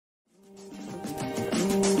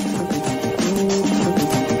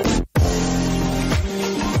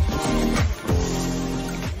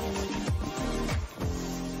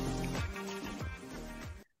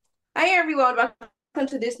everyone. Welcome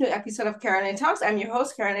to this new episode of Carolyn Talks. I'm your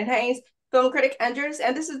host, Carolyn Haynes, film critic and journalist,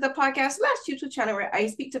 and this is the podcast / YouTube channel where I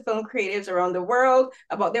speak to film creatives around the world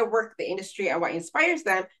about their work, the industry, and what inspires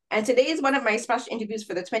them. And today is one of my special interviews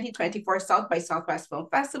for the 2024 South by Southwest Film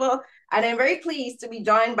Festival. And I'm very pleased to be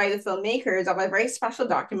joined by the filmmakers of a very special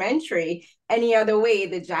documentary, Any Other Way,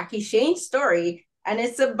 the Jackie Shane story. And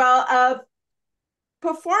it's about a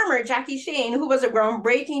performer, Jackie Shane, who was a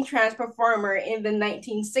groundbreaking trans performer in the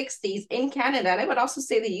 1960s in Canada, and I would also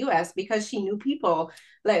say the US, because she knew people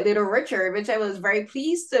like Little Richard, which I was very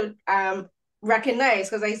pleased to recognize,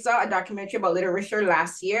 because I saw a documentary about Little Richard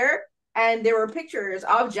last year, and there were pictures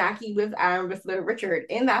of Jackie with Little Richard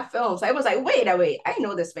in that film. So I was like, wait, I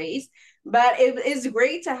know this face. But it is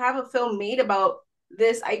great to have a film made about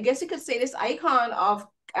this, I guess you could say, this icon of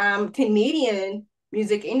Canadian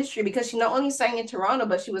music industry, because she not only sang in Toronto,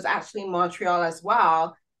 but she was actually in Montreal as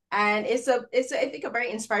well. And it's I think a very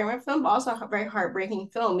inspiring film, but also a very heartbreaking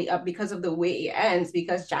film because of the way it ends,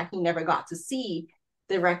 because Jackie never got to see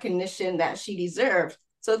the recognition that she deserved.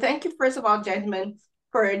 So thank you, first of all, gentlemen,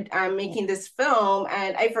 for making this film.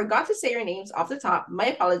 And I forgot to say your names off the top. My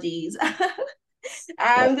apologies.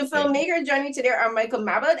 The filmmakers joining me today are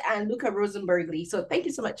Mabott and Lucah Rosenberg-Lee. So thank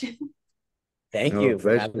you so much. Thank you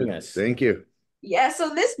for having us. Thank you. Yeah,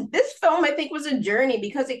 so this film, I think, was a journey,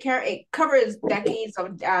 because it covers decades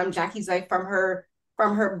of Jackie's life from her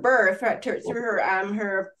birth through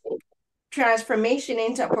her transformation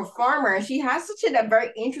into a performer. She has such a very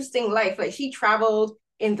interesting life. Like, she traveled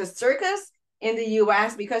in the circus in the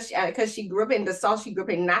U.S. because she grew up in the South. She grew up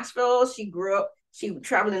in Nashville. She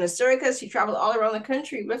traveled in the circus. She traveled all around the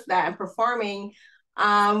country with that and performing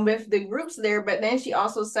with the groups there. But then she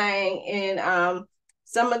also sang in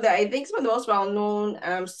some of the most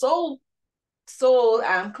well-known soul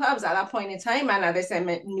clubs at that point in time. And as I said,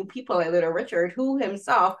 knew people like Little Richard, who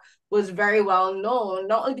himself was very well known,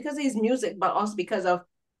 not only because of his music, but also because of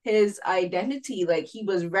his identity. Like, he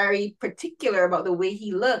was very particular about the way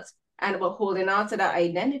he looked and about holding on to that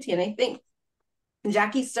identity. And I think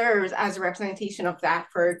Jackie serves as a representation of that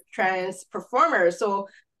for trans performers. So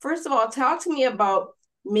first of all, talk to me about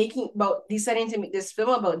deciding to make this film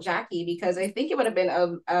about Jackie, because I think it would have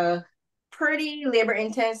been a pretty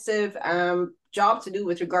labor-intensive job to do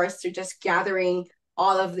with regards to just gathering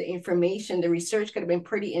all of the information. The research could have been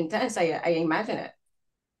pretty intense, I imagine it.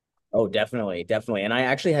 Oh, definitely. And I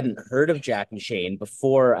actually hadn't heard of Jackie Shane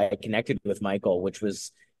before I connected with Michael, which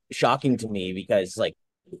was shocking to me, because, like,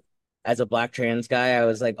 as a Black trans guy, I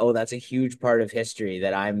was like, oh, that's a huge part of history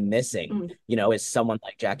that I'm missing, is someone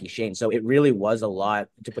like Jackie Shane. So it really was a lot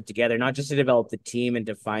to put together, not just to develop the team and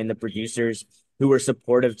to find the producers who were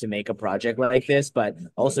supportive to make a project like this, but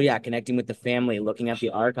also, connecting with the family, looking at the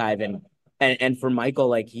archive. And for Michael,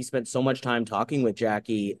 like, he spent so much time talking with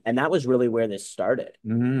Jackie, and that was really where this started.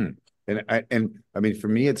 Mm-hmm. And I mean, for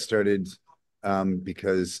me, it started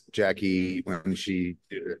because Jackie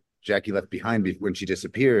left behind when she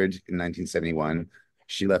disappeared in 1971.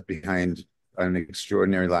 She left behind an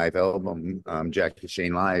extraordinary live album, Jackie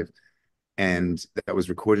Shane Live, and that was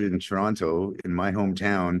recorded in Toronto, in my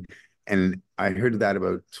hometown. And I heard that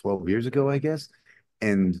about 12 years ago, I guess.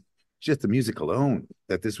 And just the music alone,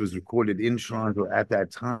 that this was recorded in Toronto at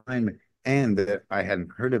that time, and that I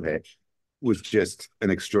hadn't heard of it, was just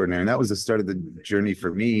an extraordinary. And that was the start of the journey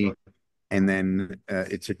for me. And then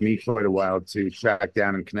it took me quite a while to track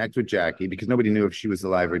down and connect with Jackie, because nobody knew if she was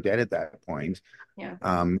alive or dead at that point. Yeah.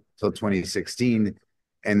 Till 2016.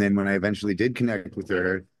 And then when I eventually did connect with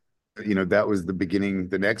her, that was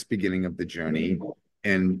the next beginning of the journey.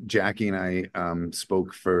 And Jackie and I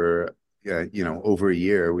spoke for, over a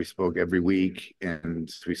year. We spoke every week, and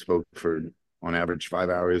we spoke for, on average, 5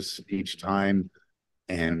 hours each time.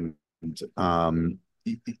 And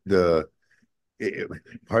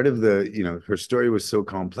part of her story was so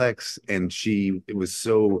complex, and it was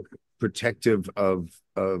so protective of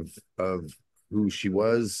who she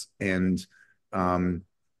was. And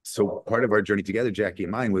so part of our journey together, Jackie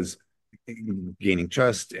and mine, was gaining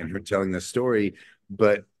trust and her telling the story.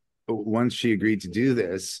 But once she agreed to do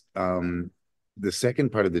this, the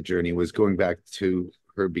second part of the journey was going back to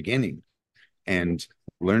her beginning and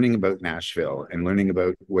learning about Nashville and learning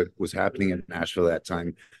about what was happening in Nashville at that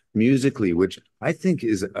time musically, which I think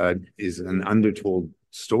is an undertold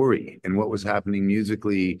story, and what was happening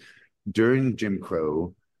musically during Jim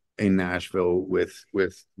Crow in Nashville with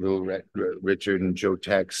Little Richard and Joe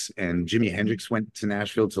Tex, and Jimi Hendrix went to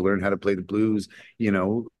Nashville to learn how to play the blues.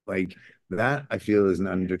 Like, that, I feel, is an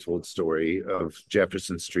undertold story of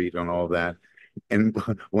Jefferson Street and all that. And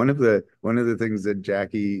one of the things that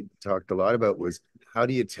Jackie talked a lot about was, how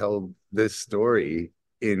do you tell this story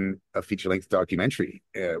in a feature-length documentary,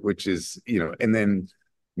 which is, and then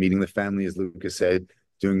meeting the family, as Lucah said,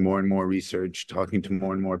 doing more and more research, talking to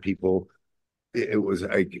more and more people. It was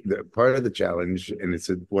like part of the challenge, and it's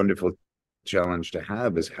a wonderful challenge to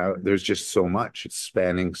have, is how there's just so much. It's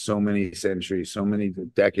spanning so many centuries, so many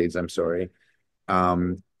decades, I'm sorry.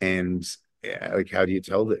 And like, how do you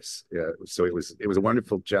tell this? So it was a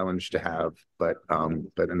wonderful challenge to have, but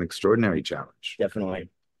an extraordinary challenge. Definitely.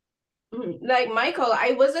 Like Michael,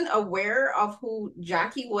 I wasn't aware of who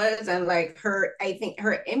Jackie was, and like I think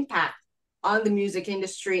her impact on the music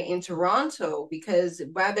industry in Toronto, because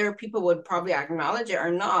whether people would probably acknowledge it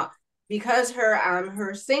or not, because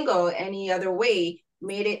her single Any Other Way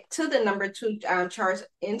made it to the #2 charts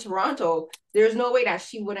in Toronto, there's no way that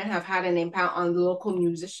she wouldn't have had an impact on local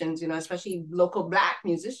musicians, especially local Black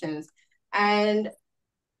musicians. And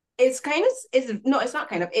it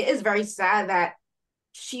is very sad that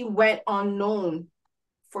she went unknown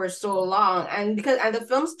for so long. And the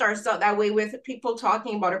film starts out that way, with people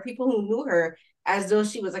talking about her, people who knew her, as though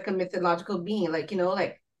she was like a mythological being, like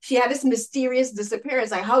she had this mysterious disappearance.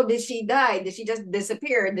 Like, how did she die? Did she just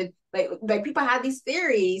disappear? Like people had these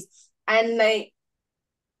theories, and like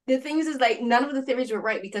the things is like none of the theories were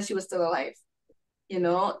right because she was still alive.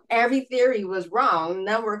 Every theory was wrong.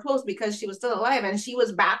 None were close because she was still alive, and she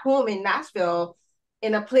was back home in Nashville,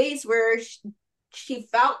 in a place where she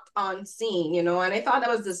felt unseen, and I thought that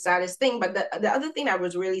was the saddest thing. But the other thing that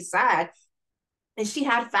was really sad is she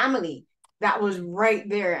had family that was right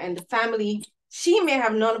there, and the family, she may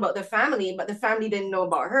have known about the family, but the family didn't know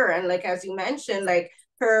about her. And like, as you mentioned, like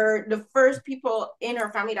the first people in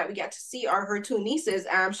her family that we get to see are her two nieces,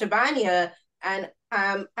 Shabania and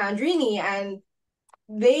Andrini, and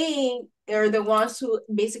they are the ones who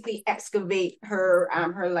basically excavate her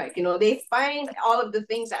life. They find all of the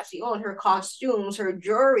things that she owned, her costumes, her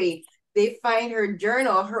jewelry. They find her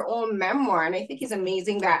journal, her own memoir. And I think it's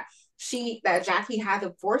amazing that Jackie had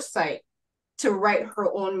the foresight to write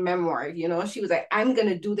her own memoir. She was like, I'm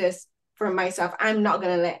gonna do this for myself. I'm not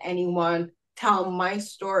gonna let anyone tell my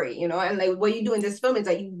story. And like what you do in this film is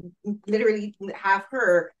that you literally have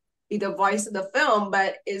her be the voice of the film,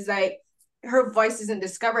 but it's like her voice isn't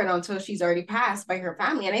discovered until she's already passed by her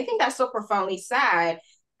family. And I think that's so profoundly sad.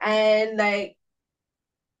 And like,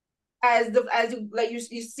 you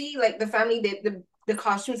see like the family, the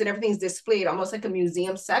costumes and everything's displayed almost like a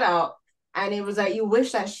museum setup. And it was like, you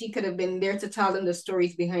wish that she could have been there to tell them the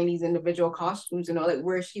stories behind these individual costumes, like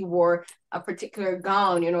where she wore a particular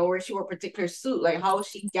gown, where she wore a particular suit, like how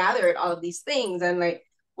she gathered all of these things. And like,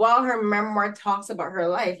 while her memoir talks about her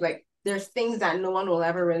life, like there's things that no one will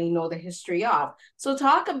ever really know the history of. So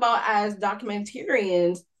talk about, as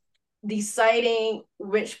documentarians, deciding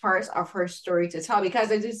which parts of her story to tell,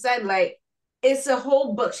 because as you said, like it's a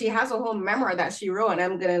whole book. She has a whole memoir that she wrote,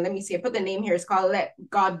 and let me see, I put the name here. It's called Let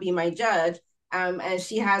God Be My Judge. And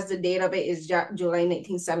she has the date of it is July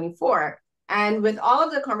 1974. And with all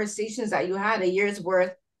of the conversations that you had, a year's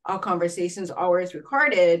worth of conversations, always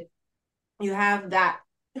recorded, you have that,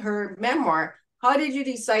 her memoir. How did you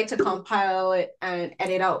decide to compile it and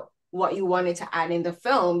edit out what you wanted to add in the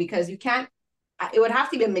film? Because it would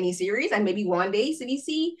have to be a mini series, and maybe one day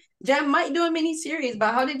CDC Jem might do a mini series.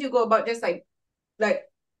 But how did you go about just like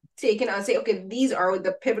taking and say, okay, these are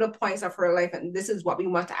the pivotal points of her life, and this is what we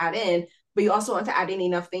want to add in, but you also want to add in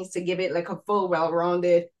enough things to give it like a full,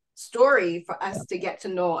 well-rounded story for us to get to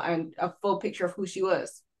know and a full picture of who she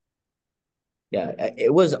was? Yeah,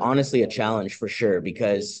 it was honestly a challenge for sure,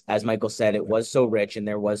 because as Michael said, it was so rich and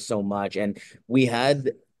there was so much. And we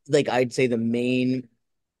had, like, I'd say the main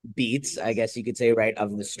beats, I guess you could say, right,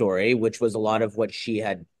 of the story, which was a lot of what she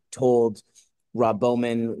had told Rob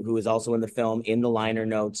Bowman, who is also in the film, in the liner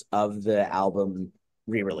notes of the album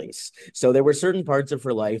re-release. So there were certain parts of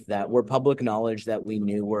her life that were public knowledge that we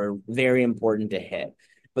knew were very important to hit.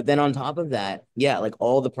 But then on top of that, yeah, like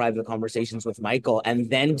all the private conversations with Michael, and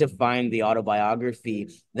then to find the autobiography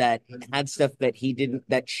that had stuff that she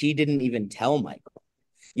didn't even tell Michael,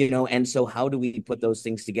 and so how do we put those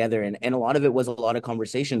things together? And a lot of it was a lot of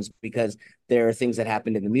conversations, because there are things that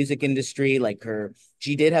happened in the music industry, like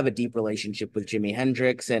she did have a deep relationship with Jimi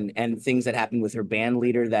Hendrix, and things that happened with her band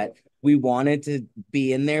leader that we wanted to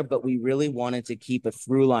be in there, but we really wanted to keep a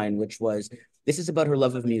through line, which was, this is about her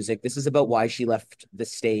love of music. This is about why she left the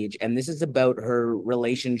stage. And this is about her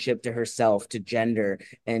relationship to herself, to gender,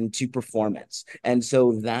 and to performance. And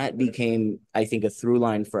so that became, I think, a through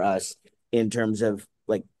line for us in terms of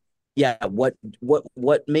like, yeah, what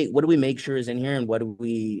do we make sure is in here, and what do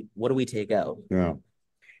we take out? Yeah.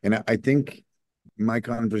 And I think my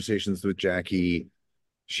conversations with Jackie,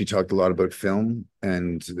 she talked a lot about film,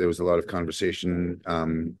 and there was a lot of conversation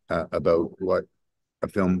about what a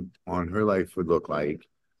film on her life would look like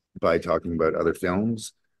by talking about other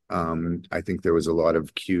films. I think there was a lot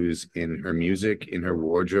of cues in her music, in her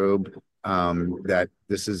wardrobe, that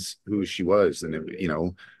this is who she was. And,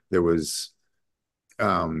 there was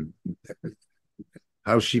um,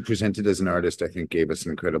 how she presented as an artist, I think gave us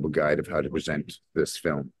an incredible guide of how to present this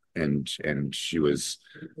film. And she was,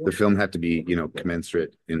 the film had to be,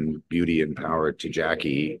 commensurate in beauty and power to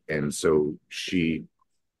Jackie. And so she,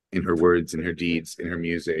 in her words, in her deeds, in her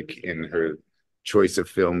music, in her choice of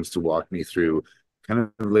films to walk me through, kind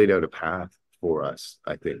of laid out a path for us,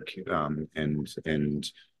 I think.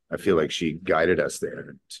 And I feel like she guided us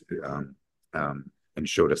there, and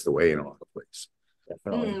showed us the way in a lot of ways.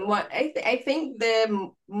 What I think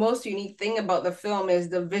the most unique thing about the film is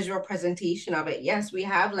the visual presentation of it. Yes, we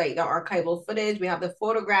have like the archival footage, we have the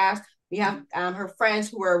photographs, we have her friends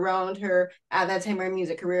who were around her at that time of her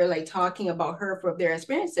music career, like talking about her for their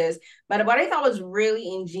experiences. But what I thought was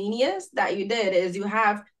really ingenious that you did is you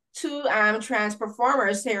have two trans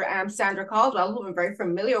performers here, Sandra Caldwell, who I'm very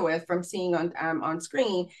familiar with from seeing on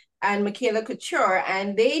screen, and Michaela Couture,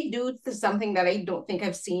 and they do something that I don't think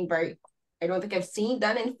I've seen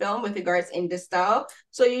done in film with regards in this style.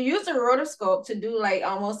 So you use the rotoscope to do like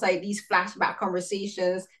almost like these flashback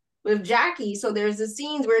conversations with Jackie. So there's the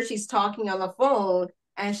scenes where she's talking on the phone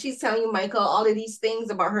and she's telling you, Michael, all of these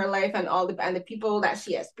things about her life and the people that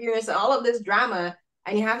she experienced and all of this drama.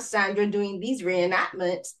 And you have Sandra doing these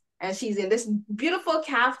reenactments, and she's in this beautiful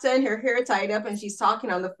kaftan, her hair tied up, and she's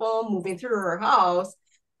talking on the phone, moving through her house.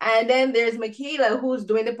 And then there's Michaela, who's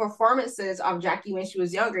doing the performances of Jackie when she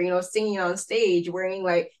was younger, singing on stage, wearing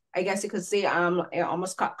like, I guess you could say,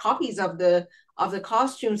 almost copies of the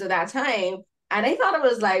costumes of that time. And I thought it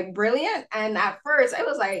was like brilliant. And at first I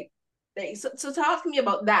was like, so talk to me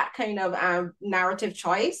about that kind of narrative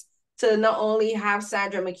choice to not only have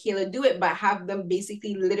Sandra and Michaela do it, but have them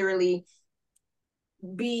basically literally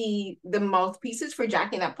be the mouthpieces for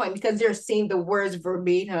Jackie at that point, because they're saying the words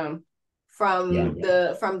verbatim from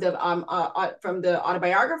the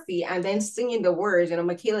autobiography, and then singing the words.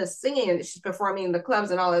 Michaela's singing and she's performing in the clubs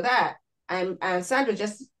and all of that, and Sandra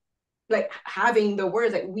just like having the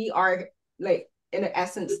words, like we are like in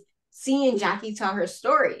essence seeing Jackie tell her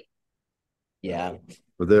story. Yeah.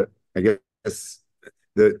 Well, I guess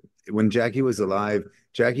when Jackie was alive,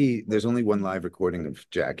 there's only one live recording of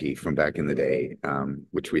Jackie from back in the day,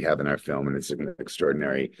 which we have in our film, and it's an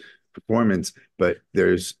extraordinary performance. But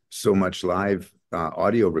there's so much live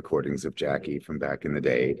audio recordings of Jackie from back in the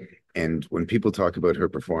day. And when people talk about her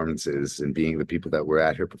performances and being the people that were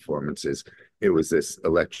at her performances, it was this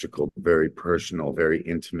electrical, very personal, very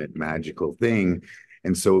intimate, magical thing.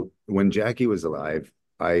 And so when Jackie was alive,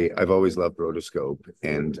 I've always loved rotoscope,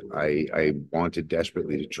 and I wanted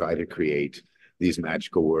desperately to try to create these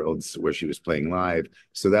magical worlds where she was playing live.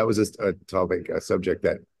 So that was a subject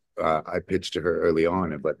that I pitched to her early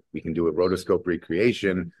on, but we can do a rotoscope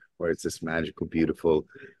recreation where it's this magical, beautiful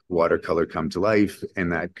watercolor come to life,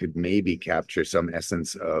 and that could maybe capture some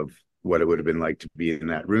essence of what it would have been like to be in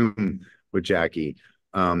that room with Jackie.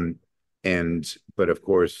 But of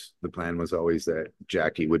course, the plan was always that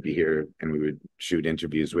Jackie would be here and we would shoot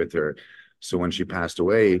interviews with her. So when she passed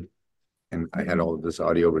away, and I had all of this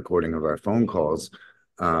audio recording of our phone calls,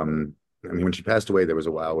 when she passed away, there was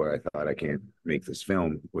a while where I thought, I can't make this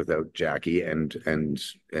film without Jackie, and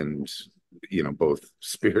both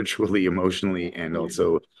spiritually, emotionally, and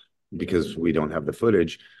also because we don't have the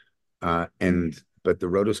footage. But the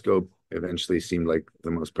rotoscope eventually seemed like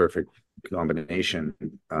the most perfect combination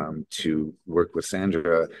to work with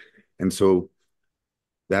Sandra. And so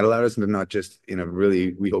that allowed us to not just in a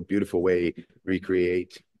really, we hope, beautiful way,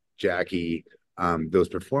 recreate Jackie, those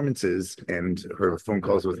performances and her phone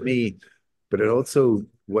calls with me, but it also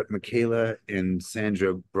what Michaela and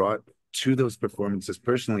Sandra brought to those performances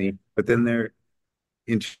personally, but then their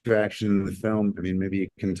interaction in the film. I mean, maybe you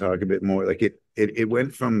can talk a bit more. Like it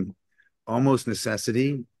went from almost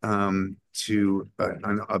necessity to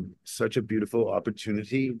such a beautiful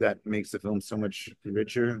opportunity that makes the film so much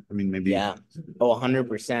richer. I mean, maybe. Yeah. Oh,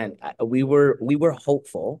 100%. We were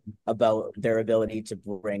hopeful about their ability to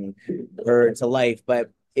bring her to life,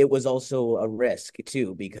 but it was also a risk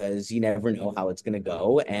too, because you never know how it's going to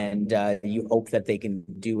go, and you hope that they can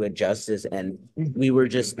do it justice. And we were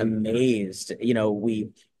just amazed.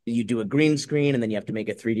 You do a green screen, and then you have to make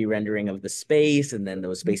a 3D rendering of the space, and then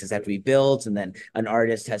those spaces have to be built, and then an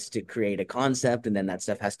artist has to create a concept, and then that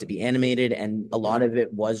stuff has to be animated, and a lot of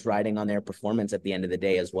it was riding on their performance at the end of the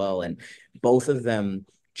day as well. And both of them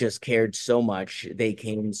just cared so much. They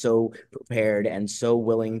came so prepared and so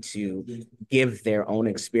willing to give their own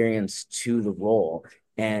experience to the role.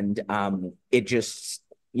 And it just,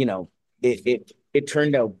 it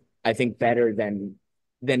turned out, I think, better than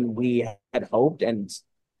we had hoped. And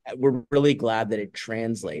we're really glad that it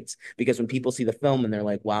translates, because when people see the film and they're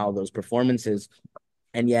like, wow, those performances,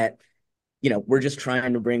 and yet, we're just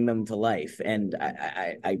trying to bring them to life. And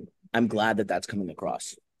I'm glad that that's coming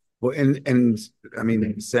across. Well, and I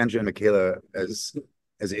mean, Sandra and Michaela as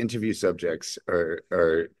interview subjects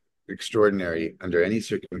are extraordinary under any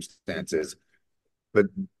circumstances, but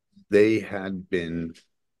they had been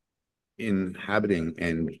inhabiting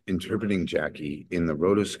and interpreting Jackie in the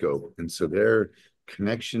rotoscope, and so their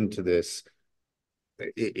connection to this,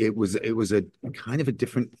 it was a kind of a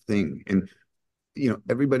different thing. And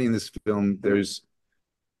everybody in this film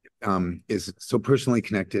is so personally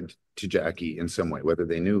connected to Jackie in some way, whether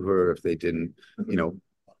they knew her or if they didn't.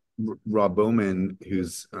 Rob Bowman,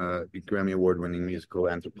 who's a Grammy Award-winning musical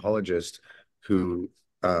anthropologist, who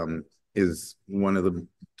is one of the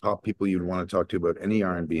top people you'd want to talk to about any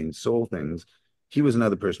R&B and soul things. He was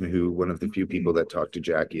another person one of the few people that talked to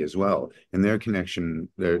Jackie as well. And their connection,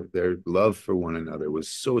 their love for one another was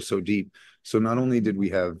so, so deep. So not only did we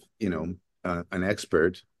have, an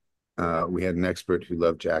expert, we had an expert who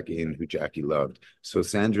loved Jackie and who Jackie loved. So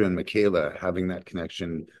Sandra and Michaela having that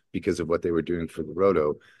connection because of what they were doing for the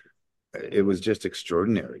Roto, it was just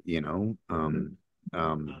extraordinary,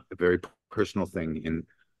 a very personal thing. And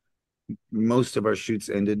most of our shoots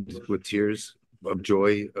ended with tears of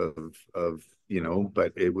joy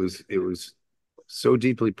but it was so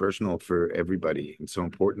deeply personal for everybody and so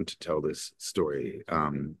important to tell this story.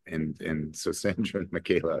 And so Sandra and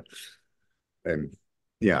Michaela, and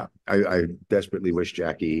yeah, I desperately wish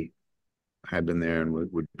Jackie had been there and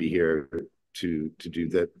would be here to do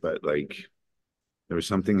that. But there was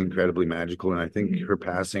something incredibly magical, and I think her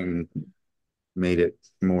passing made it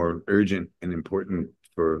more urgent and important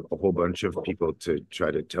for a whole bunch of people to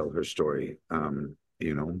try to tell her story.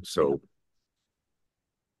 So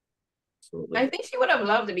I think she would have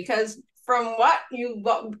loved it, because from what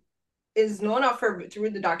is known of her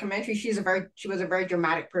through the documentary, she was a very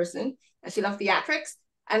dramatic person, and she loved theatrics.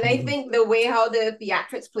 And I think the way how the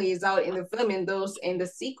theatrics plays out in the film, in the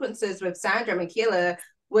sequences with Sandra Michaela,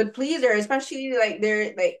 would please her, especially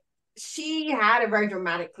she had a very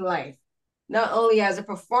dramatic life, not only as a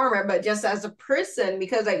performer, but just as a person,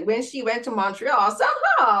 because when she went to Montreal,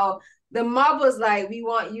 somehow the mob was like, we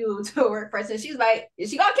want you to work for us. And she's like,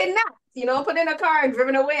 she got kidnapped, put in a car and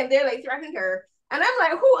driven away, and they're threatening her. And I'm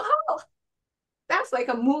like, how? That's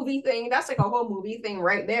a movie thing. That's a whole movie thing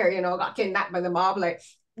right there, got kidnapped by the mob.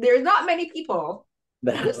 There's not many people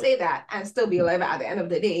who say that and still be alive at the end of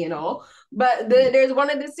the day, But there's one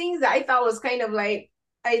of the scenes that I thought was kind of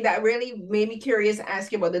that really made me curious to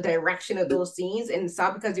ask you about the direction of those scenes and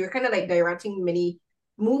stuff, because you're kind of directing many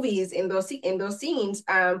movies in those scenes.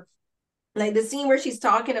 The scene where she's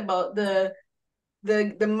talking about the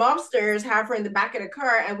mobsters have her in the back of the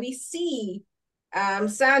car, and we see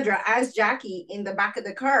Sandra as Jackie in the back of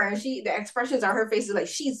the car, and the expressions on her face is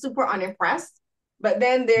she's super unimpressed. But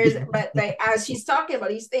then as she's talking about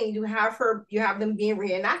these things, you have them being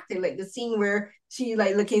reenacted, the scene where she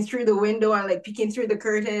looking through the window and peeking through the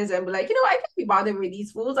curtains and be I can't be bothered with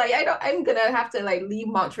these fools. I'm gonna have to leave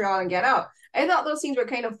Montreal and get out. I thought those scenes were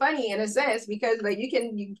kind of funny in a sense, because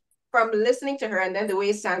you from listening to her and then the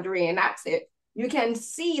way Sandra reenacts it, you can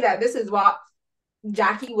see that this is what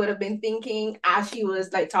Jackie would have been thinking as she was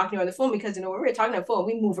talking on the phone, because when we're talking on the phone,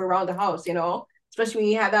 we move around the house, especially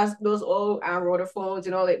when you have those old rotophones,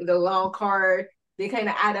 the long cord, they kind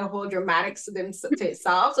of add a whole dramatics to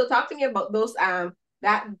itself. So talk to me about those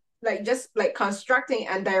constructing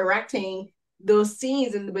and directing those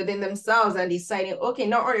scenes within themselves and deciding, okay,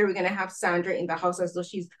 not only are we going to have Sandra in the house as though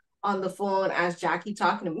she's on the phone as Jackie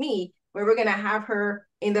talking to me, where we're going to have her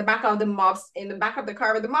in the back of the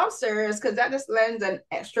car with the mobsters, because that just lends an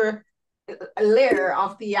extra layer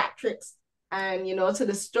of theatrics and to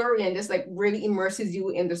the story, and just really immerses you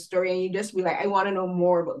in the story, and you just be I want to know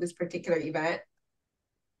more about this particular event.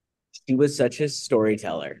 She was such a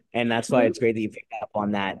storyteller, and that's why it's great that you picked up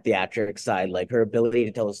on that theatric side. Her ability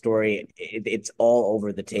to tell a story, it's all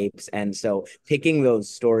over the tapes. And so picking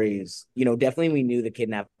those stories, definitely we knew the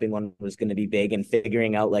kidnapping one was going to be big, and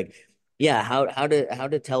figuring out how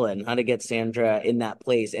to tell it and how to get Sandra in that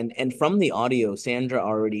place. And from the audio, Sandra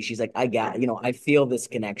already, she's I feel this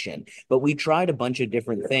connection. But we tried a bunch of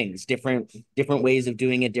different things, different ways of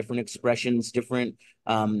doing it, different expressions, different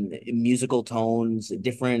musical tones,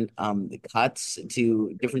 different cuts,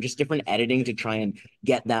 to different editing to try and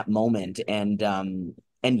get that moment. And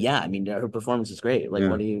And yeah, I mean, her performance is great. Like, Yeah.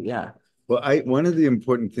 what do you? Yeah. Well, one of the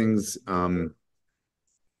important things, I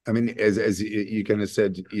mean, as you kind of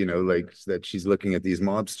said, you know, like that she's looking at these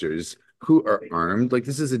mobsters who are armed. Like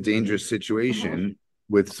this is a dangerous situation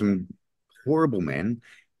with some horrible men,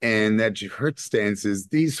 and that her stance is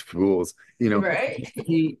these fools. You know, Right.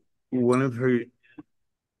 one of her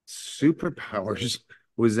superpowers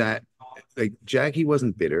was that like Jackie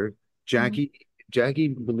wasn't bitter. Jackie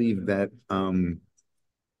believed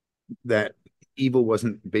that evil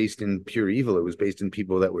wasn't based in pure evil. It was based in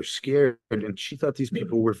people that were scared. And she thought these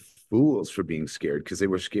people were fools for being scared because they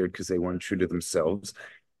were scared because they weren't true to themselves.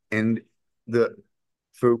 And the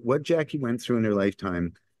for what Jackie went through in her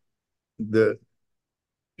lifetime, the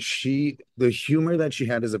the humor that she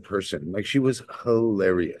had as a person, like she was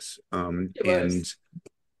hilarious. It And was.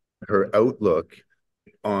 her outlook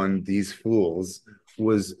on these fools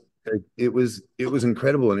was it was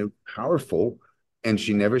incredible and it was powerful, and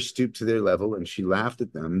she never stooped to their level and she laughed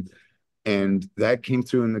at them, and that came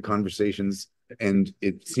through in the conversations, and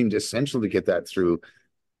it seemed essential to get that through.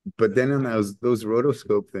 But then in those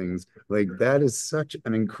rotoscope things, like that is such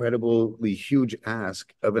an incredibly huge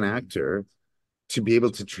ask of an actor to be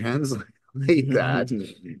able to translate that.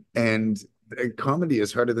 And comedy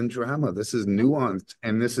is harder than drama. This is nuanced,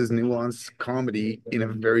 and this is nuanced comedy in a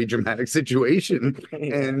very dramatic situation.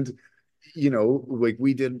 And you know, like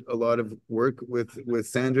we did a lot of work with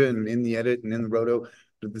Sandra and in the edit and in the roto,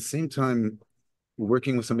 but at the same time,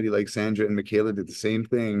 working with somebody like Sandra and Michaela did the same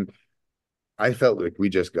thing. I felt like we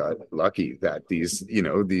just got lucky that these, you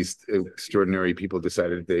know, these extraordinary people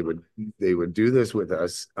decided they would do this with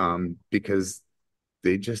us, because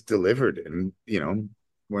they just delivered. And you know,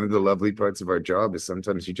 one of the lovely parts of our job is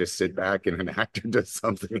sometimes you just sit back and an actor does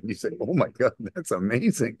something and you say, oh my god, that's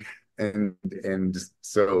amazing. And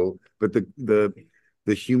so, but the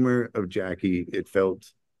humor of Jackie, it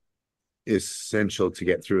felt essential to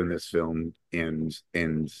get through in this film. And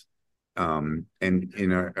in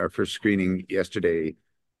our first screening yesterday,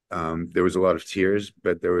 there was a lot of tears,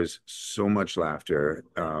 but there was so much laughter.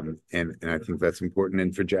 And I think that's important.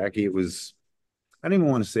 And for Jackie, it was, I don't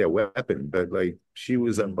even want to say a weapon, but like she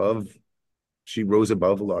rose above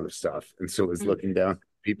a lot of stuff. And so was looking down at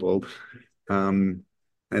people,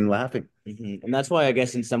 and laughing. And that's why I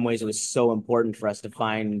guess in some ways it was so important for us to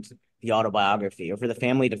find the autobiography, or for the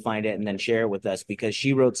family to find it and then share it with us, because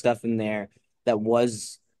she wrote stuff in there that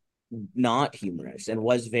was not humorous and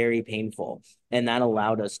was very painful. And that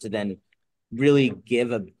allowed us to then really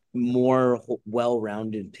give a more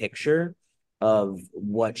well-rounded picture of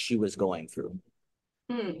what she was going through.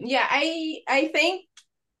 Yeah, I think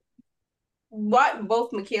what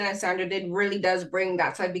both Michaela and Sandra did really does bring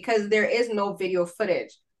that side, because there is no video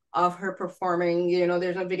footage of her performing. You know,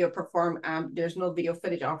 there's no video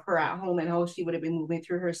footage of her at home and how she would have been moving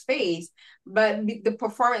through her space. But the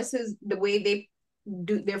performances, the way they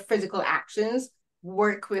do their physical actions,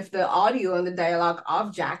 work with the audio and the dialogue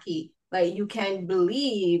of Jackie. Like you can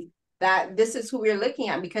believe that this is who we're looking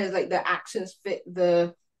at, because like the actions fit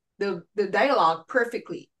the dialogue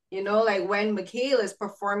perfectly. You know, like when Michaela is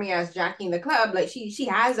performing as Jackie in the club, like she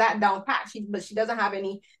has that down pat. But she doesn't have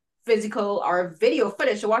any physical or video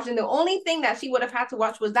footage to watch. And the only thing that she would have had to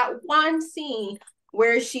watch was that one scene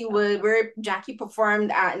where Jackie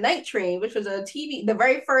performed at Night Train, which was the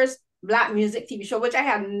very first Black music TV show, which I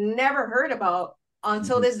had never heard about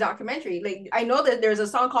until this documentary. Like I know that there's a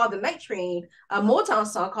song called The Night Train, a Motown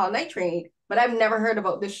song called Night Train, but I've never heard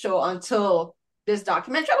about this show until this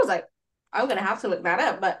documentary. I was like, I'm gonna have to look that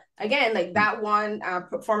up. But again, like that one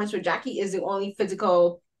performance with Jackie is the only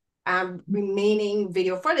physical remaining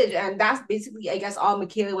video footage, and that's basically, I guess, all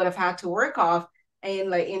Michaela would have had to work off and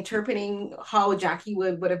like interpreting how Jackie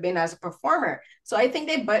would have been as a performer. So I think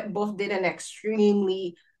they both did an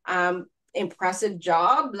extremely impressive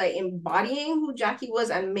job, like embodying who Jackie was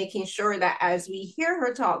and making sure that as we hear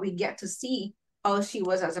her talk, we get to see how she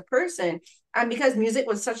was as a person. And because music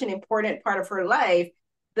was such an important part of her life,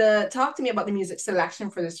 talk to me about the music selection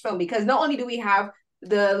for this film, because not only do we have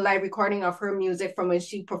the live recording of her music from when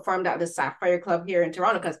she performed at the Sapphire Club here in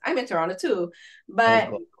Toronto, because I'm in Toronto too, but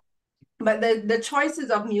the choices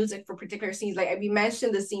of music for particular scenes, like we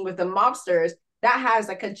mentioned the scene with the mobsters, that has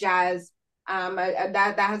like a jazz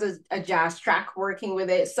that has a jazz track working with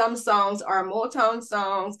it. Some songs are Motown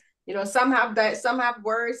songs, you know, some have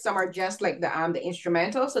words, some are just like the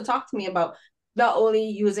instrumental. So talk to me about not only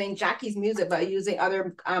using Jackie's music, but using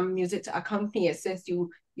other music to accompany it,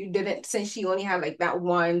 since she only had like that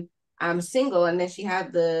one single, and then she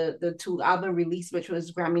had the 2 album release, which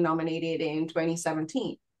was Grammy nominated in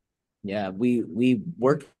 2017. Yeah, we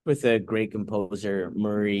worked with a great composer,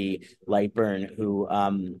 Murray Lightburn, who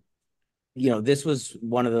this was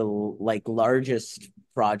one of the like largest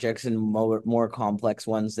projects and more complex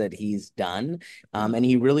ones that he's done. And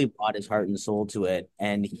he really brought his heart and soul to it.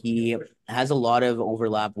 And he has a lot of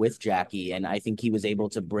overlap with Jackie. And I think he was able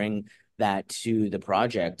to bring that to the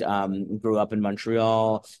project. Grew up in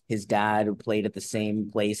Montreal. His dad played at the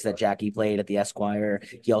same place that Jackie played at the Esquire.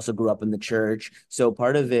 He also grew up in the church. So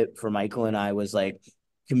part of it for Michael and I was like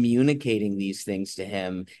communicating these things to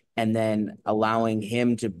him and then allowing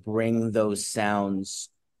him to bring those sounds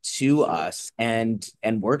to us and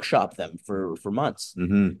workshop them for months.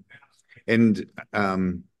 Mm-hmm. And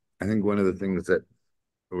I think one of the things that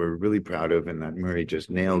we're really proud of and that Murray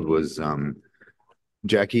just nailed was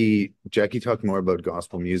Jackie talked more about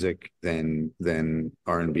gospel music than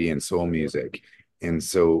R&B and soul music. And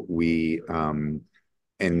so we and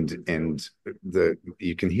the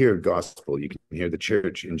you can hear gospel, you can hear the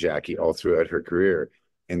church in Jackie all throughout her career.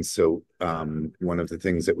 And so one of the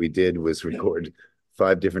things that we did was record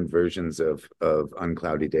 5 different versions of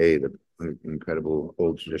Uncloudy Day, the incredible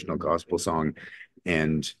old traditional gospel song.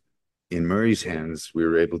 And in Murray's hands, we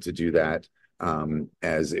were able to do that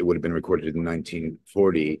as it would have been recorded in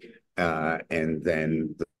 1940. And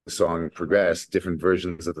then the song progressed, different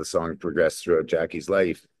versions of the song progressed throughout Jackie's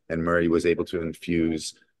life. And Murray was able to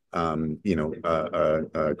infuse, a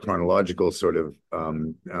chronological sort of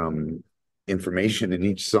information in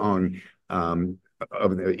each song,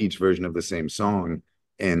 of each version of the same song.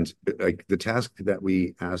 And like the task that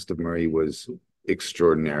we asked of Murray was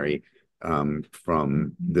extraordinary.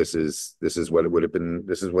 From this is what it would have been.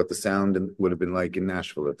 This is what the sound would have been like in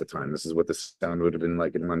Nashville at the time. This is what the sound would have been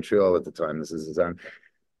like in Montreal at the time. This is the sound,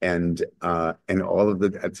 and all of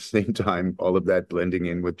the at the same time, all of that blending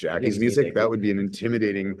in with Jackie's music. That would be an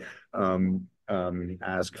intimidating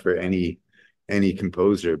ask for any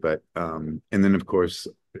composer. But and then of course,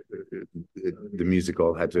 the music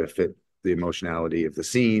all had to fit the emotionality of the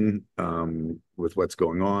scene with what's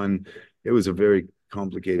going on. It was a very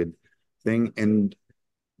complicated thing. And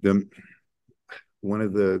one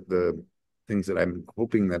of the things that I'm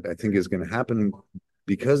hoping that I think is going to happen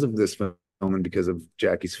because of this film and because of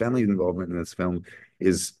Jackie's family involvement in this film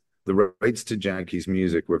is the rights to Jackie's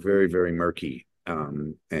music were very, very murky.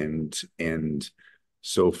 And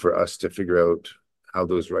so for us to figure out how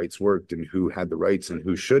those rights worked and who had the rights and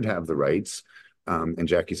who should have the rights, and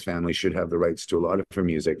Jackie's family should have the rights to a lot of her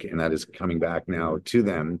music, and that is coming back now to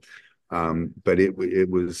them. But it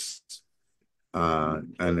was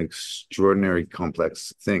an extraordinary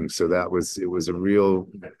complex thing. So it was a real,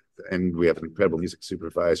 and we have an incredible music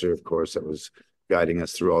supervisor, of course, that was guiding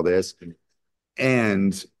us through all this.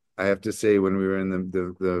 And I have to say, when we were in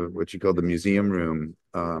the what you call the museum room,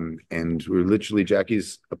 and we were literally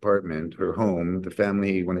Jackie's apartment, her home, the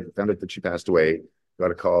family, when it found out that she passed away, got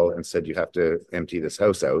a call and said, you have to empty this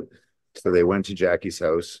house out. So they went to Jackie's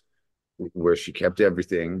house where she kept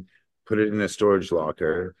everything, put it in a storage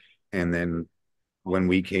locker. And then when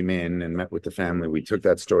we came in and met with the family, we took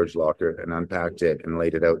that storage locker and unpacked it and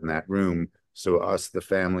laid it out in that room. So us, the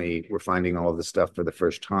family, were finding all of the stuff for the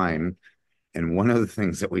first time. And one of the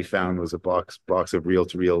things that we found was a box of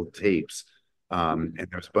reel-to-reel tapes. And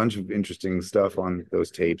there's a bunch of interesting stuff on those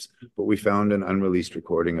tapes, but we found an unreleased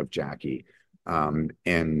recording of Jackie.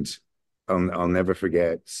 And I'll never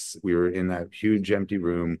forget, we were in that huge empty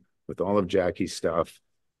room with all of Jackie's stuff,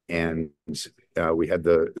 and we had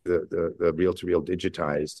the reel-to-reel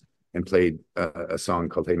digitized and played a song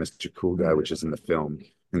called "Hey Mr. Cool Guy," which is in the film.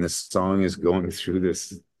 And this song is going through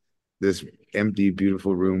this empty,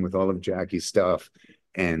 beautiful room with all of Jackie's stuff.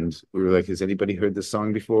 And we were like, has anybody heard this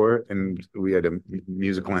song before? And we had a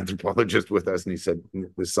musical anthropologist with us, and he said,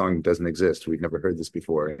 this song doesn't exist. We've never heard this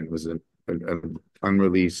before. And it was an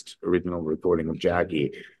unreleased original recording of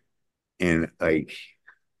Jackie. And like,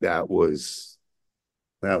 that was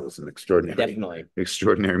an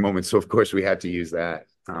extraordinary moment. So of course we had to use that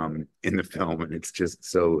in the film, and it's just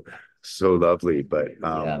so lovely. But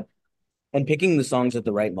yeah. And picking the songs at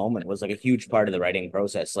the right moment was like a huge part of the writing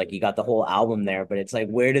process. Like you got the whole album there, but it's like,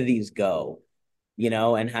 where do these go?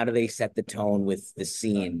 And how do they set the tone with the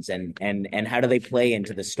scenes, and how do they play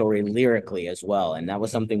into the story lyrically as well? And that was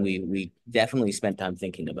something we definitely spent time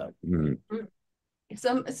thinking about.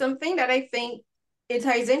 Mm-hmm. Something that I think it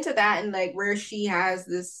ties into that, and like where she has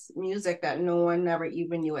this music that no one never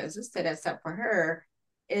even knew existed except for her,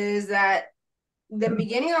 is that the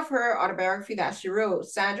beginning of her autobiography that she wrote,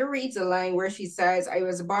 Sandra reads a line where she says, I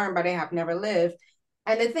was born, but I have never lived.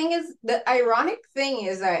 And the thing is, the ironic thing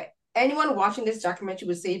is that anyone watching this documentary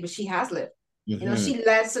would say, but she has lived. You know, she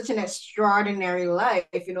led such an extraordinary life.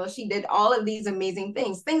 You know, she did all of these amazing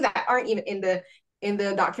things that aren't even in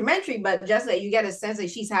the documentary, but just that you get a sense that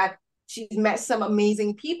she's met some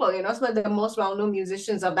amazing people. You know, some of the most well-known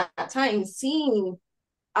musicians of that time, seen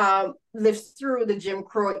lived through the Jim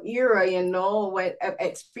Crow era, you know, when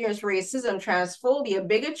experienced racism, transphobia,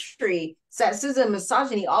 bigotry, sexism,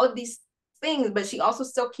 misogyny, all of these things. But she also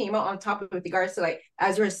still came out on top of it with regards to, like,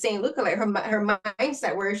 as you were saying, Lucah, like her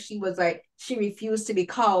mindset where she was like, she refused to be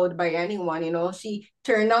called by anyone, you know. She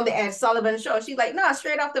turned on the Ed Sullivan show. She's like, no,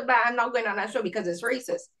 straight off the bat, I'm not going on that show because it's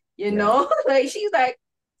racist, you know. Like, she's like,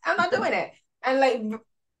 I'm not doing it. And like,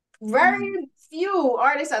 very few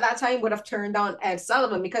artists at that time would have turned down Ed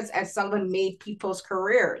Sullivan because Ed Sullivan made people's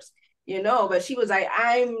careers, you know. But she was like,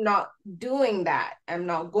 I'm not doing that. I'm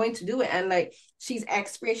not going to do it. And like, she's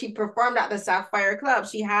experienced, she performed at the Sapphire Club.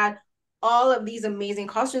 She had all of these amazing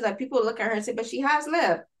costumes that people look at her and say, but she has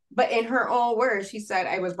lived. But in her own words, she said,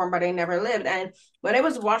 I was born, but I never lived. And when I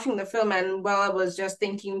was watching the film, and while I was just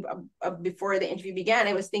thinking before the interview began,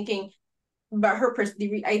 I was thinking, but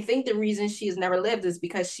I think the reason she's never lived is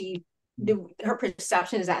because her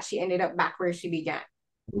perception is that she ended up back where she began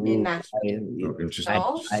in Nashville.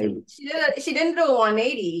 She didn't do a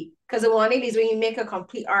 180, because a 180 is when you make a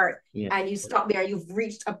complete arc and you stop there. You've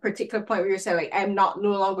reached a particular point where you're saying, like, I'm no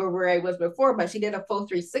longer where I was before. But she did a full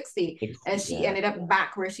 360 and she ended up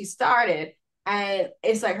back where she started. And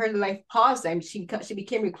it's like her life paused and she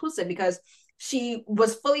became reclusive because she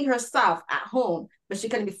was fully herself at home, but she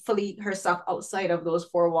couldn't be fully herself outside of those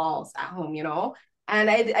four walls at home, you know?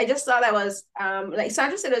 And I just thought that was, like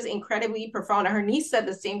Sandra said, it was incredibly profound. And her niece said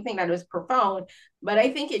the same thing, that it was profound. But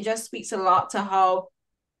I think it just speaks a lot to how,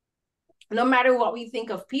 no matter what we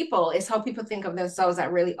think of people, it's how people think of themselves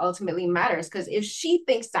that really ultimately matters. Because if she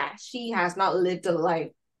thinks that she has not lived a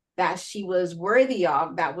life that she was worthy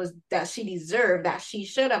of, that she deserved, that she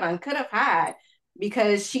should have and could have had,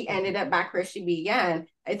 because she ended up back where she began,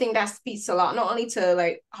 I think that speaks a lot, not only to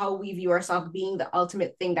like how we view ourselves being the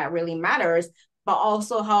ultimate thing that really matters, but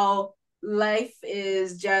also how life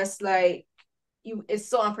is just like, it's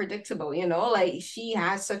so unpredictable, you know. Like, she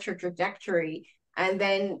has such a trajectory, and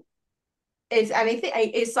then and I think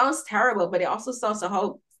it sounds terrible, but it also sounds to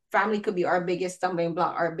how family could be our biggest stumbling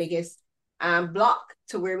block, our biggest block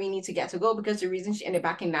to where we need to get to go. Because the reason she ended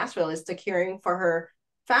back in Nashville is to caring for her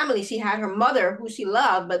family. She had her mother, who she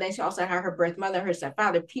loved, but then she also had her birth mother, her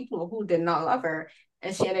stepfather, people who did not love her,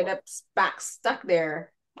 and she ended up back stuck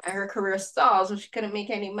there, and her career stalled, so she couldn't make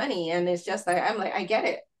any money. And it's just like, I'm like, I get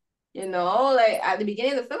it, you know. Like, at the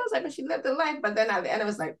beginning of the film, I was like, but she lived the life, but then at the end, it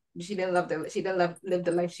was like, she didn't live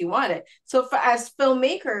the life she wanted. So as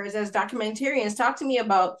filmmakers, as documentarians, talk to me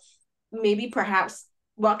about maybe perhaps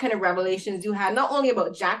what kind of revelations you had, not only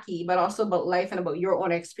about Jackie, but also about life and about your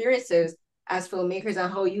own experiences as filmmakers,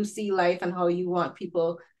 and how you see life and how you want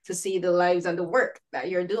people to see the lives and the work that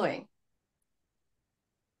you're doing.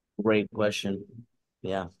 Great question.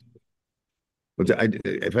 Yeah. Well,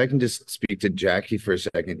 if I can just speak to Jackie for a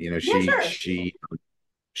second, you know,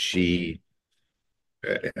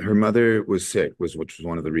 her mother was sick, which was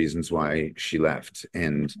one of the reasons why she left.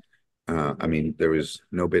 And I mean, there was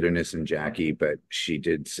no bitterness in Jackie, but she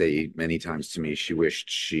did say many times to me she wished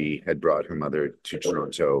she had brought her mother to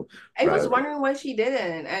Toronto. I was wondering why she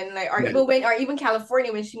didn't. And like, or even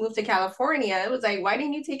California, when she moved to California, it was like, why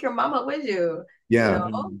didn't you take your mama with you? Yeah.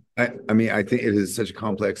 You know? I mean, I think it is such a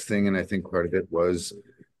complex thing. And I think part of it was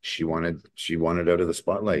she wanted out of the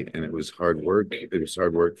spotlight, and it was hard work. It was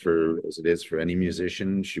hard work as it is for any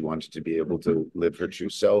musician. She wanted to be able to live her true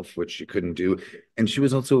self, which she couldn't do. And she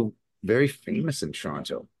was also very famous in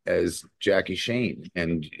Toronto as Jackie Shane,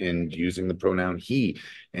 and using the pronoun he,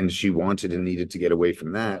 and she wanted and needed to get away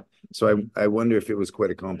from that. So I wonder if it was quite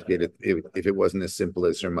a complicated, if it wasn't as simple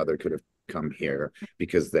as her mother could have come here,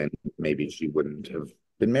 because then maybe she wouldn't have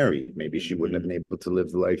been married, maybe she wouldn't have been able to live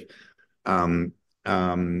the life.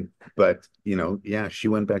 But you know, yeah, she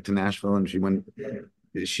went back to Nashville, and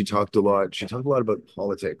she talked a lot about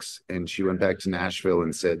politics, and she went back to Nashville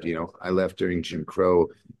and said, you know, I left during Jim Crow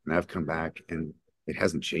and I've come back and it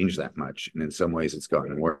hasn't changed that much, and in some ways it's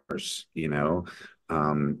gotten worse, you know.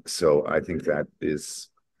 So I think that is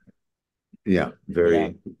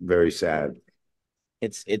very sad.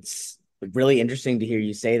 It's really interesting to hear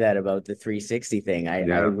you say that about the 360 thing. I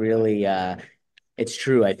really it's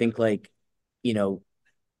true. I think, like, you know,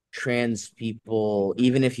 trans people,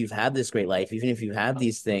 even if you've had this great life, even if you have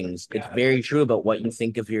these things, it's very true about what you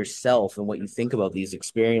think of yourself and what you think about these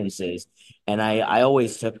experiences. And I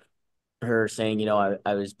always took her saying, you know,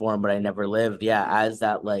 I was born but I never lived, as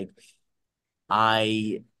that, like,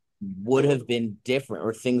 I would have been different,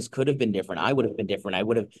 or things could have been different. I would have been different. I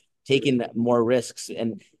would have taken more risks.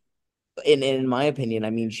 And in my opinion, I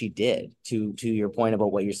mean, she did. To your point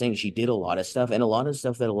about what you're saying, she did a lot of stuff, and a lot of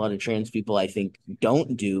stuff that a lot of trans people, I think,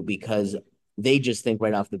 don't do, because they just think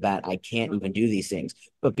right off the bat, I can't even do these things.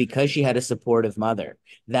 But because she had a supportive mother,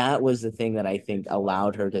 that was the thing that I think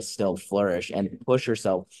allowed her to still flourish and push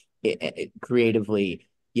herself creatively,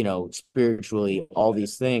 spiritually, all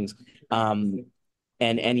these things. And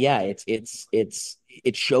yeah,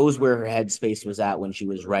 it shows where her headspace was at when she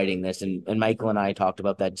was writing this. And Michael and I talked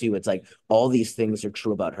about that too. It's like all these things are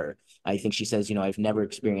true about her. I think she says, I've never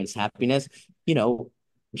experienced happiness.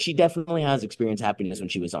 She definitely has experienced happiness when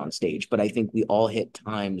she was on stage, but I think we all hit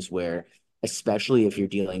times where, especially if you're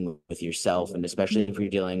dealing with yourself, and especially if you're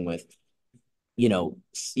dealing with,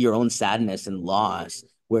 your own sadness and loss,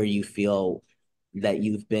 where you feel that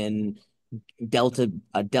you've been dealt a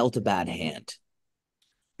bad hand.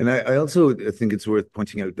 And I also think it's worth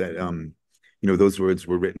pointing out that those words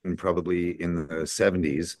were written probably in the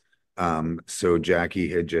 70s. So Jackie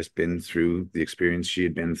had just been through the experience she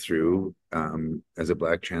had been through as a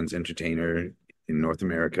Black trans entertainer in North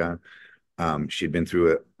America. She had been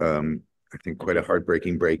through I think, quite a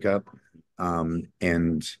heartbreaking breakup.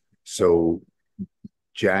 And so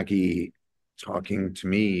Jackie talking to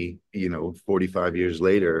me, 45 years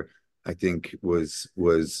later, I think was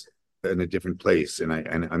in a different place. And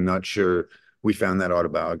I'm not sure we found that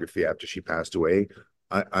autobiography after she passed away.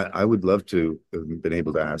 I would love to have been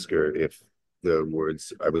able to ask her if the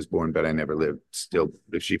words "I was born but I never lived"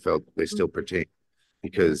 if she felt they still pertain,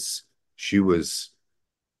 because she was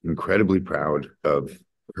incredibly proud of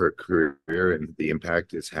her career and the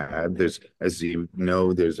impact it's had. As you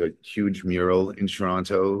know, there's a huge mural in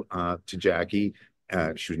Toronto to Jackie.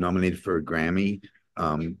 She was nominated for a Grammy.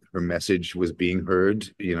 Her message was being heard,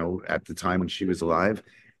 at the time when she was alive.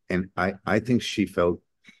 And I think she felt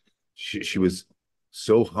she was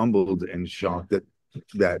so humbled and shocked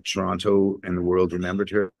that Toronto and the world remembered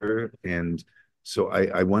her. And so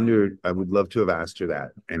I wonder, I would love to have asked her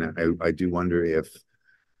that. And I do wonder if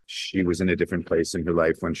she was in a different place in her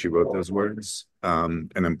life when she wrote those words, an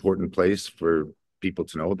important place for people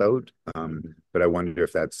to know about. But I wonder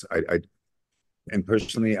if and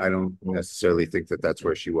personally, I don't necessarily think that that's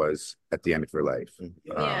where she was at the end of her life.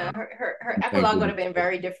 Yeah, her epilogue would have been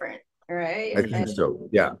very different, right? I think so,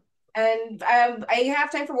 yeah. And I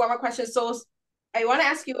have time for one more question. So I want to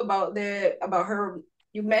ask you about her.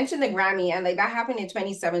 You mentioned the Grammy, and like that happened in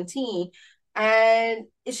 2017, and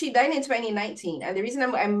she died in 2019. And the reason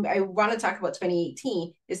I want to talk about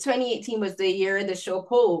 2018 is 2018 was the year the show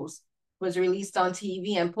Pose was released on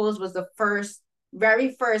TV, and Pose was the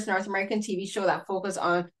very first North American TV show that focused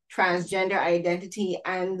on transgender identity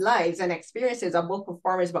and lives and experiences of both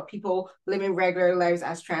performers, but people living regular lives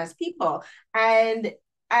as trans people. And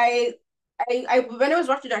I when I was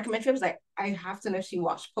watching the documentary, I was like, I have to know if she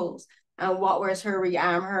watched Pose and what was her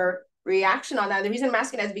reaction on that. The reason I'm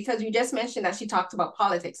asking that is because you just mentioned that she talked about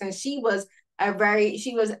politics, and she was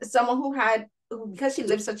someone because she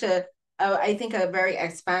lived such I think a very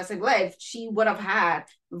expansive life. She would have had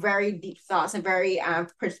very deep thoughts and very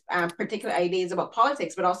particular ideas about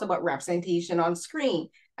politics, but also about representation on screen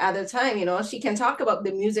at the time. She can talk about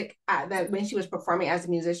the music that when she was performing as a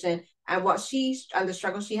musician and and the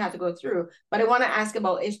struggle she had to go through. But I want to ask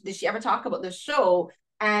about, did she ever talk about the show?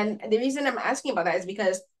 And the reason I'm asking about that is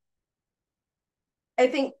because I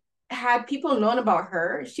think had people known about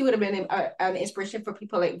her, she would have been an inspiration for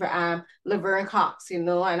people like Laverne Cox, and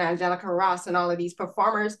Angelica Ross and all of these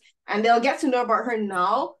performers. And they'll get to know about her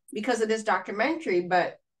now because of this documentary.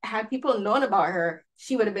 But had people known about her,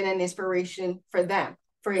 she would have been an inspiration for them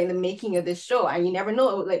in the making of this show. And you never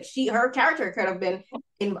know, like her character could have been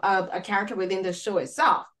a character within the show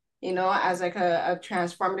itself, as like a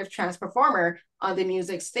transformative trans performer on the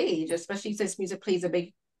music stage, especially since music plays a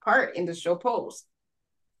big part in the show Pose.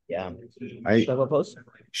 Yeah,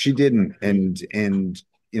 she didn't, and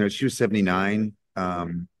she was 79,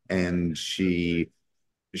 and she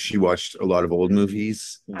watched a lot of old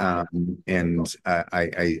movies, and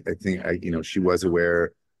I think she was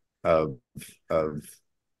aware of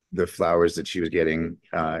the flowers that she was getting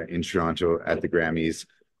in Toronto at the Grammys,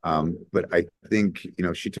 but I think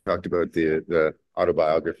she talked about the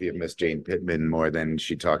autobiography of Miss Jane Pittman more than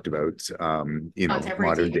she talked about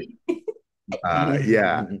modern day.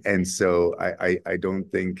 Yeah, and so I don't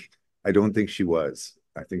think she was.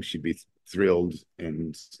 I think she'd be thrilled,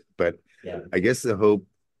 but yeah. I guess the hope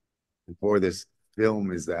for this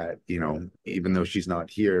film is that even though she's not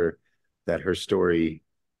here, that her story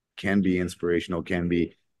can be inspirational, can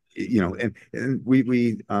be and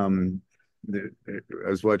we I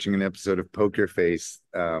was watching an episode of Poker Face,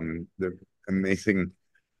 the amazing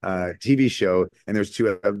TV show, and there's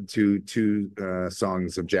two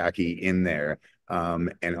songs of Jackie in there.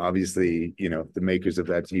 And obviously, the makers of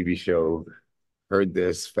that TV show heard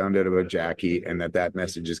this, found out about Jackie, and that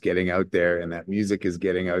message is getting out there, and that music is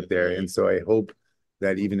getting out there. And so I hope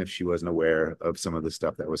that even if she wasn't aware of some of the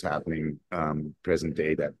stuff that was happening present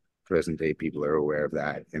day people are aware of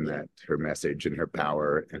that, and that her message and her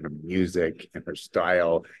power and her music and her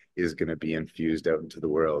style is going to be infused out into the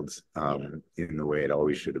world in the way it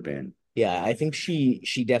always should have been. Yeah, I think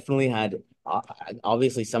she definitely had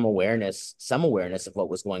obviously some awareness of what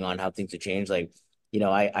was going on, how things had changed. Like,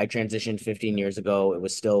 I transitioned 15 years ago. It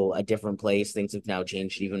was still a different place. Things have now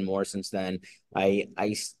changed even more since then. I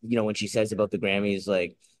when she says about the Grammys,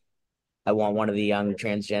 like, I want one of the young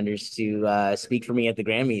transgenders to speak for me at the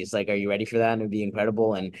Grammys. Like, are you ready for that? And it'd be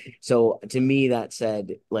incredible. And so to me, that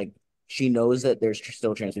said, like, she knows that there's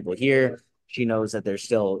still trans people here. She knows that there's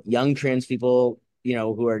still young trans people,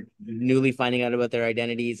 who are newly finding out about their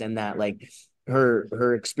identities, and that, like,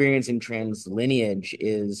 her experience in trans lineage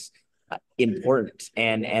is important,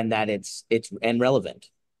 and that it's and relevant.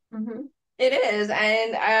 Mm-hmm. It is.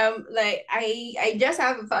 And like I just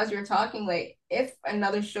have the thoughts you were talking, like, if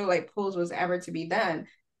another show like Pose was ever to be done,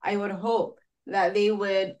 I would hope that they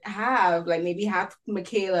would have, like, maybe have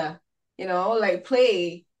Michaela, like,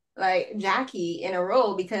 play like Jackie in a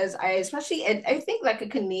role, because I think like a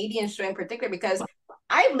Canadian show in particular, because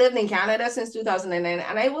I've lived in Canada since 2009,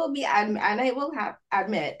 and I will admit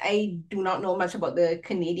I do not know much about the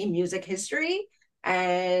Canadian music history,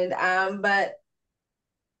 and but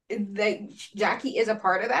like Jackie is a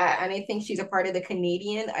part of that, and I think she's a part of the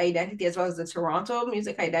Canadian identity as well as the Toronto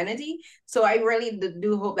music identity. So I really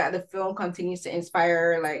do hope that the film continues to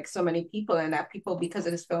inspire like so many people, and that people, because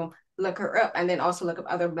of this film, look her up, and then also look up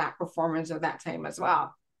other Black performers of that time as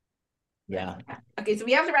well. Yeah. Okay, so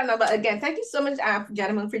we have to wrap up. But again, thank you so much,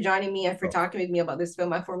 gentlemen, for joining me and for talking with me about this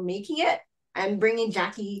film and for making it and bringing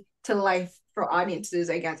Jackie to life for audiences,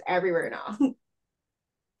 I guess, everywhere now.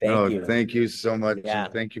 Thank you so much. Yeah.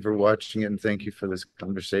 Thank you for watching it, and thank you for this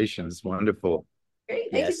conversation. It's wonderful. Great.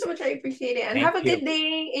 Thank you so much. I appreciate it. And Thank have a you. good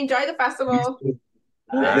day. Enjoy the festival.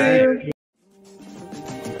 Bye.